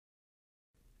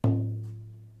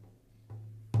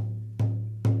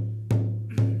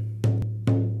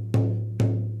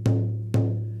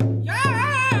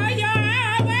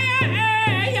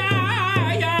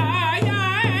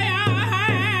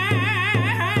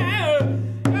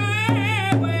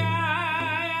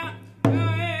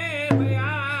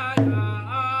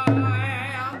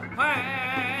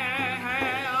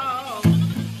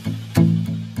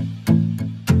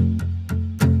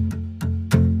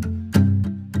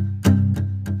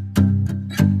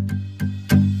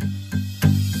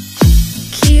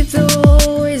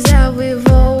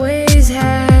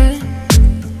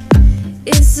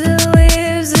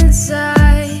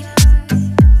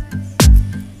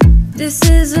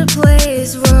a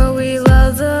place where we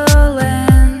love the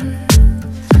land.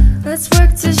 Let's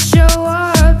work to show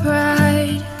our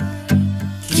pride.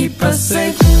 Keep us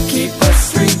safe, keep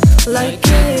us free, like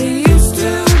it used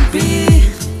to be.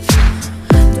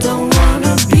 Don't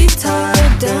wanna be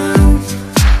tied down.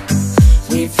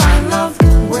 We find love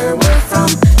where we're from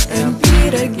and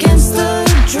beat against the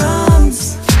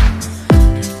drums.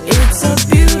 It's a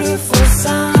beautiful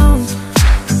sound.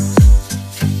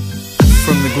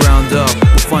 From the ground up,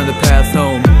 we'll find the path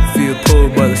home. Feel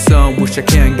pulled by the sun, wish I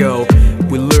can go.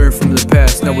 We learn from the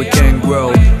past, now we can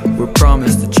grow. We're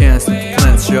promised a chance that the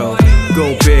plans show.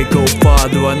 Go big, go far,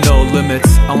 there are no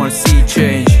limits. I wanna see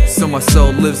change, so my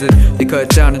soul lives it. They cut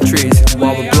down the trees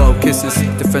while we blow kisses.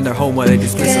 Defend our home while they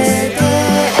dismiss us.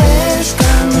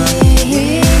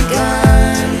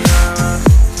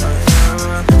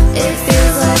 It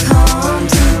feels like home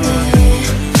to me.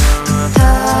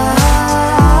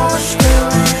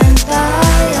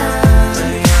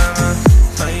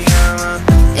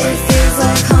 It feels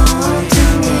like home to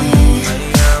me.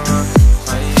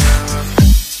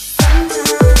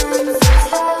 Sometimes it's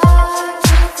hard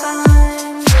to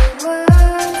find the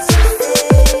words to say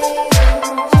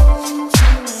home to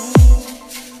me.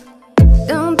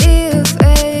 Don't be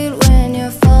afraid when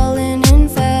you're falling in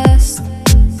fast.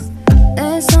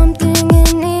 There's something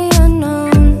in the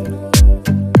unknown.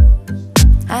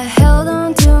 I held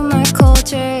on to my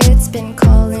culture, it's been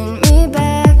calling me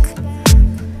back.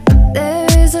 There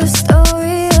is a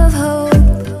story of hope.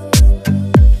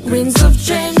 Winds of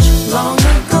change long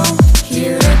ago,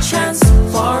 hear a chance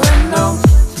far and low.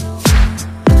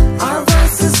 Our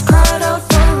voices cried out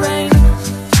for rain.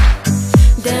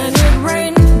 Then it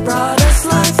rained, brought us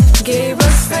life, gave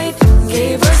us faith,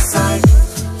 gave us sight,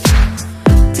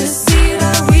 to see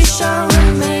that we shall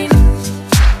remain.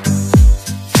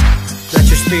 Let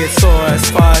your spirit soar as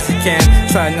far as you can.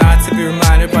 Try not to be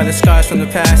reminded by the scars from the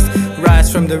past.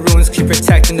 Rise from the ruins, keep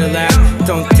protecting the land.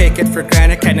 Don't take it for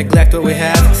granted, can't neglect what we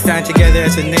have. Stand together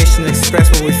as a nation, express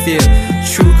what we feel.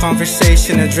 True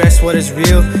conversation, address what is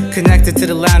real. Connected to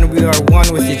the land, we are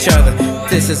one with each other.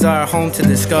 This is our home to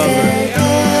discover.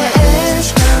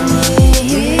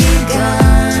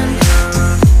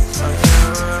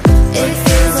 It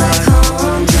feels like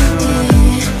home to me.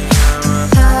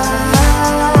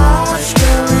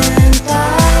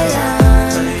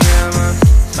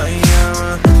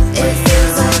 It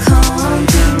feels like home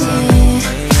to me.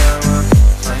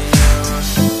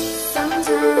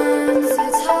 Sometimes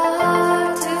it's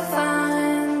hard to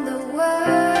find the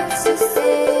words to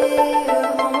say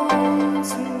you're home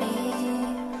to me.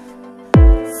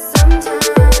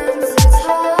 Sometimes it's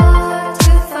hard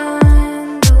to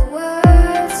find the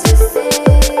words to say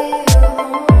you're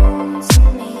home to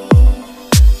me.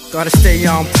 Gotta stay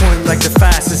on point like the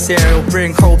fastest arrow.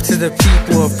 Bring hope to the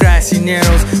people of grassy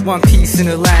narrows. One piece in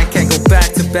the land, can't go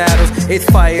back to battles. It's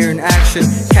fire in action,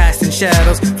 casting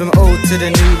shadows. From old to the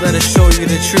new, let us show you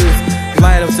the truth.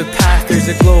 Light up the path, there's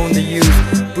a glow in the youth.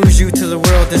 Buju to the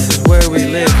world, this is where we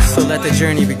live. So let the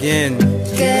journey begin.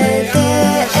 It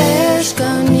feels like home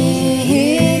to me.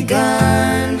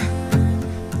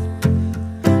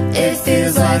 It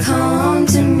feels like home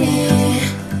to me.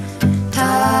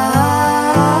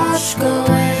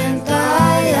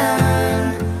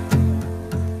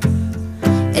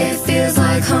 It feels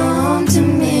like home to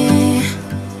me.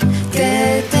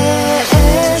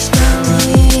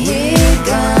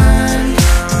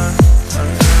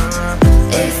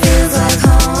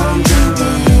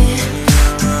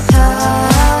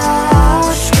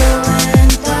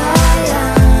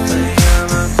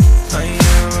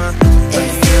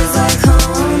 It feels like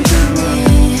home to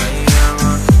me.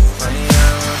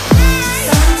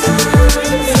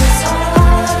 Sometimes it's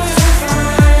hard to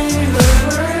find the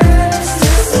words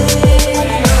to say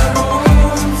you're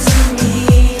home to me.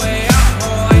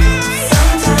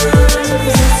 Sometimes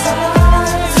it's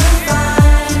hard to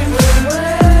find the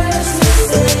words to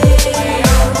say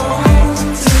you're home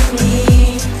to me.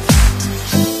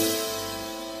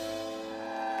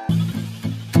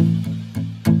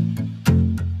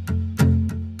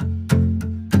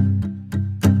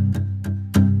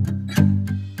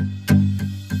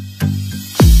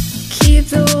 Keep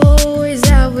the old ways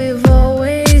that we've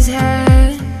always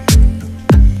had.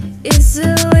 It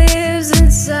still lives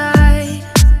inside.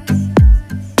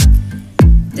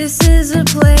 This is a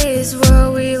place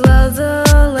where we love the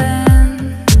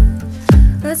land.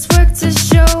 Let's work to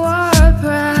show our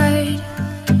pride.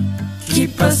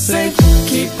 Keep us safe,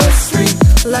 keep us free,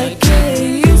 like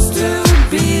it used to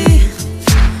be.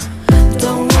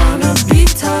 Don't wanna be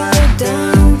tied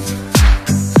down.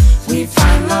 We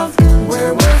find love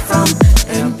where we're from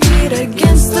and beat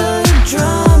against the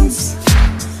drums.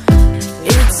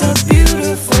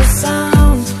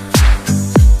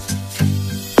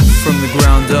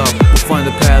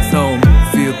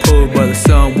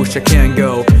 sun, wish I can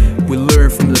go. We learn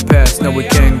from the past, now we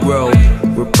can grow.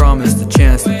 We're promised the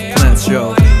chance that the plans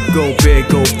show. Go big,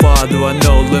 go far, though I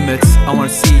know limits. I wanna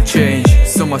see change,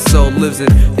 so my soul lives it.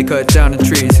 They cut down the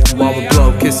trees while we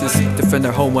blow kisses. Defend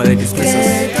our home while they dismiss us.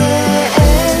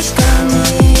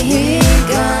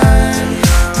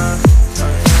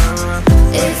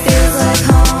 It feels like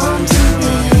home to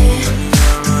me.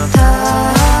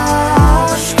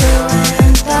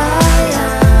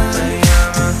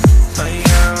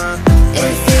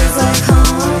 It feels like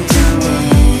home to me.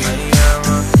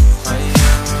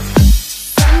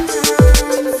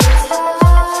 Sometimes it's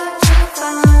hard to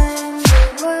find the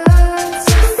words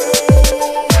to say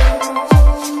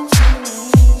home to me.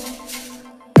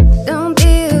 Don't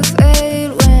be afraid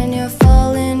when you're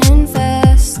falling in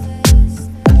fast.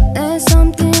 There's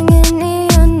something in the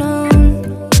unknown.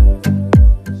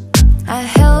 I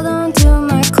held on to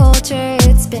my culture,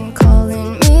 it's been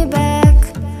calling me back.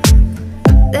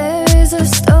 There is a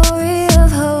story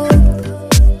of hope.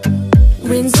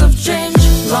 Winds of change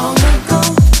long ago,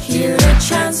 hear the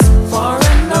chants far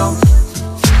and low.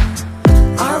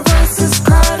 Our voices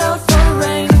cried out for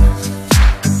rain.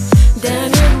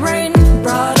 Then it rained,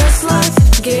 brought us life,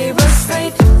 gave us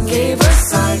faith, gave us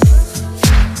sight,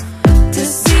 to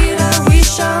see that we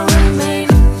shall remain.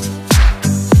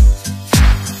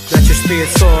 Let your spirit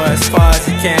soar as far as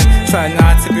you can. Try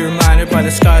not to be reminded by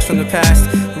the scars from the past.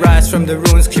 Rise from the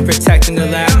ruins, keep protecting the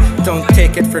land. Don't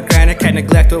take it for granted, can't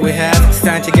neglect what we have.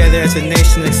 Stand together as a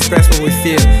nation, express what we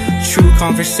feel. True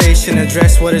conversation,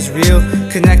 address what is real.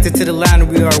 Connected to the land,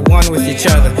 we are one with each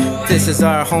other. This is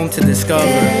our home to discover.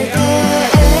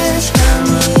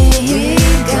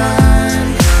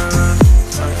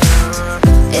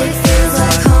 It feels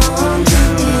like home to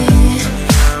me.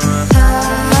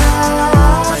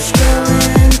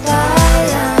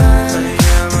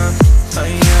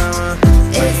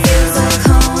 It feels like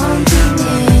home to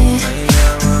me.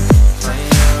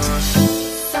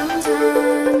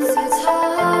 Sometimes it's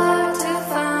hard to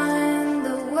find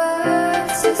the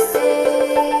words to say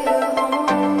you're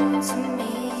home to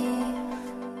me.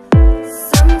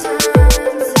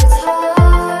 Sometimes it's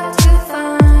hard to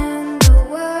find the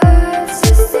words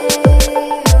to say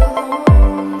you're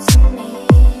home to me.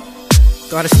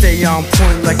 Gotta stay on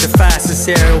point like the fastest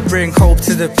arrow. Bring hope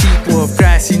to the people of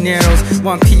grassy narrows.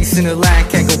 One piece in the land,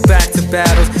 can't go back to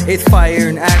battles. Eighth fire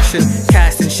in action,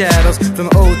 casting shadows. From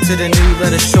old to the new,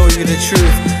 let us show you the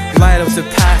truth. Light up the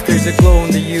path, there's a glow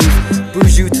in the youth.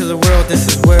 Bougie to the world, this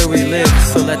is where we live.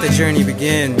 So let the journey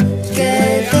begin.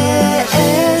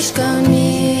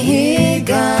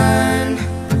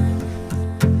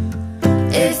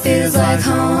 It feels like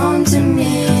home to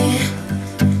me.